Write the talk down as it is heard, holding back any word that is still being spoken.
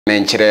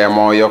Nenchire ya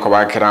moyo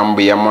kubakira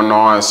mbuya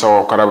muno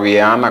aso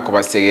korabuya na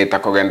kubasegeta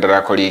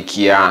kugendera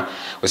kurikia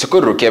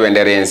usikurukia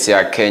bendera yensi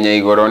ya Kenya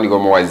igoro nigo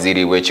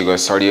muwaziri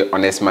w'ekigosori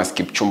Onesmus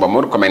Kipchumba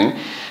Murkomen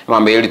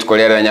mwambe yili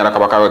tukolera nyara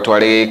kabaka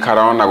twali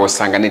karo na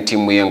gusangana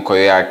timu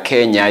y'enkoyo ya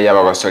Kenya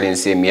y'abagosori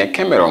nsemi ya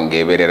Cameroon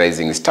gebere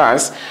Rising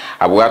Stars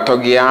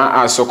abwatogia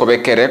aso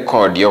kubeke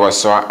record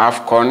yogoso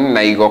AFCON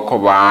na igo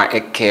koba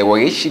ekewo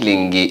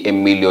gishilingi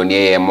emilioni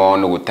y'emo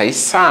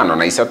n'ubutaisano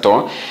na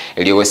isato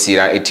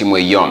eliyogosira etimu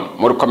yon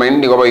Murkomen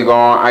nigo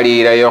boigo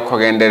alira yo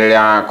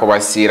kugenderera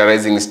kubasira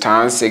Rising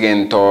Stars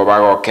egento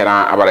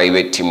bagokera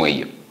abaraibe timu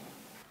iyo.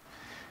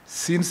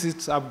 Since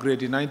its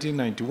upgrade in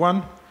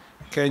 1991,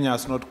 Kenya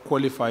has not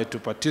qualified to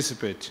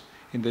participate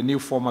in the new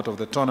format of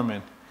the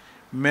tournament,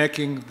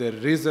 making the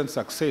recent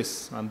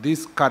success and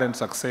this current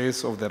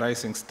success of the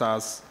Rising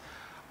Stars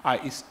a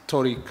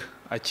historic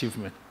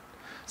achievement.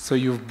 So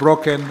you've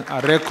broken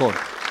a record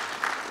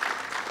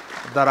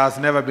that has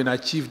never been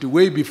achieved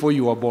way before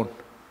you were born.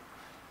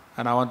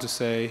 And I want to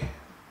say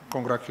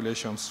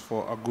congratulations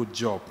for a good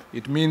job.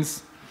 It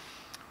means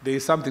there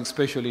is something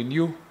special in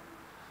you.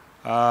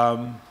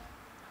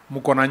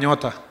 Muko na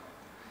nyota.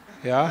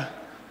 Yeah?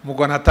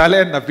 Muko na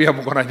talent na pia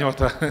muko na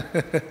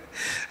nyota.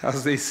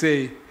 As they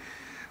say.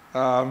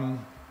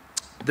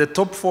 The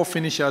top 4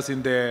 finishers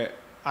in the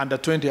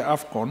Under-20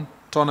 AFCON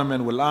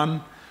tournament will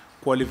earn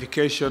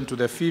qualification to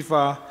the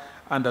FIFA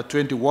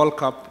Under-20 World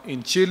Cup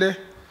in Chile,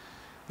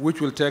 which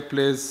will take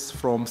place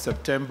from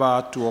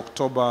September to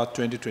October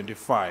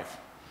 2025.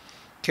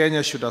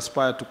 Kenya should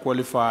aspire to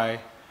qualify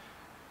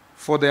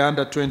for the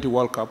Under-20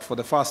 World Cup for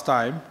the first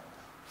time,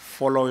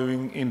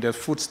 following in the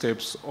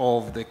footsteps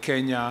of the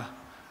Kenya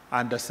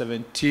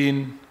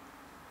Under-17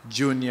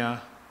 Junior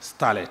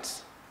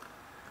Starlets.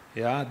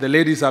 Yeah, the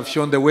ladies have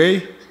shown the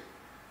way.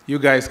 You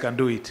guys can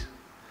do it.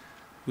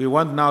 We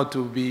want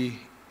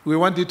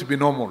it to be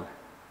normal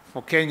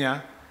for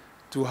Kenya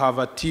to have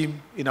a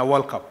team in a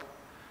World Cup.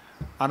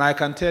 And I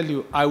can tell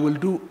you, I will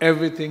do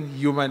everything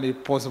humanly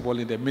possible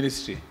in the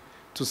ministry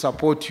to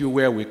support you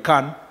where we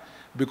can,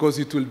 because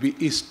it will be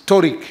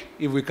historic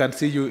if we can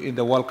see you in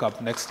the World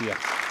Cup next year.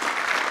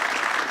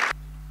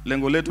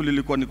 Lengo letu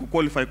lilikuwa ni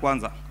kuqualify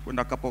kwanza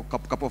kwenda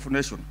Cup of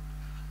Nation.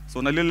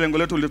 So na lile lengo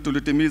letu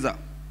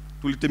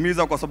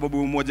tulitimiza kwa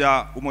sababu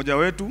umoja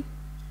wetu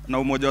na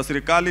umoja wa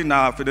serikali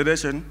na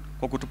federation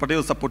kwa kutupatia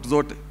hizo support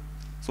zote.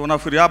 So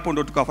nafikiri hapo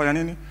ndo tukafanya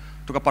nini?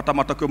 Tukapata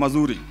matokeo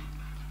mazuri.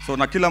 So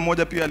na kila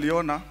mmoja pia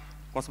aliona,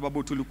 kwa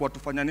sababu tulikuwa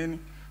tufanya nini?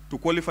 Tu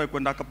qualify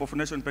kwenda Cup of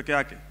Nation peke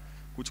yake.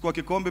 Kuchukua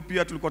kikombe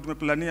pia tulikuwa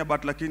tumeplania,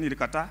 but lakini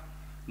ilikataa,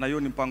 na hiyo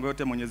ni mpango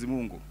yote Mwenyezi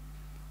Mungu.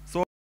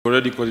 So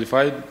already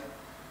qualified,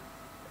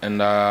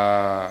 and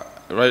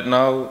right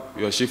now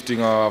we are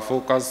shifting our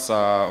focus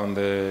on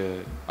the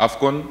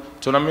AFCON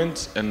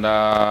tournament, and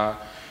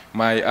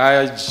my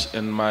urge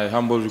and my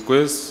humble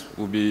request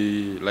will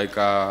be like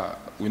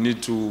we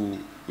need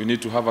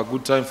to have a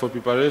good time for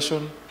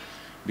preparation,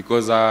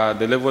 because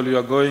the level we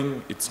are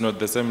going, it's not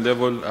the same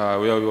level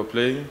where we were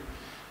playing.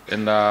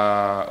 And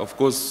of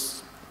course,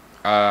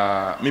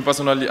 me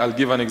personally, I'll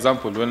give an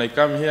example. When I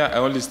come here, I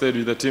only stayed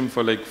with the team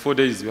for like 4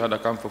 days. We had a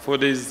camp for 4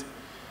 days,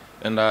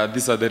 and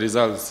these are the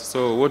results.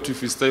 So what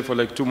if we stay for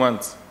like 2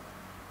 months?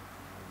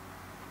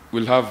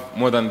 We'll have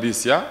more than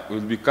this, yeah?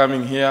 We'll be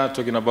coming here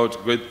talking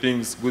about great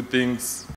things, good things.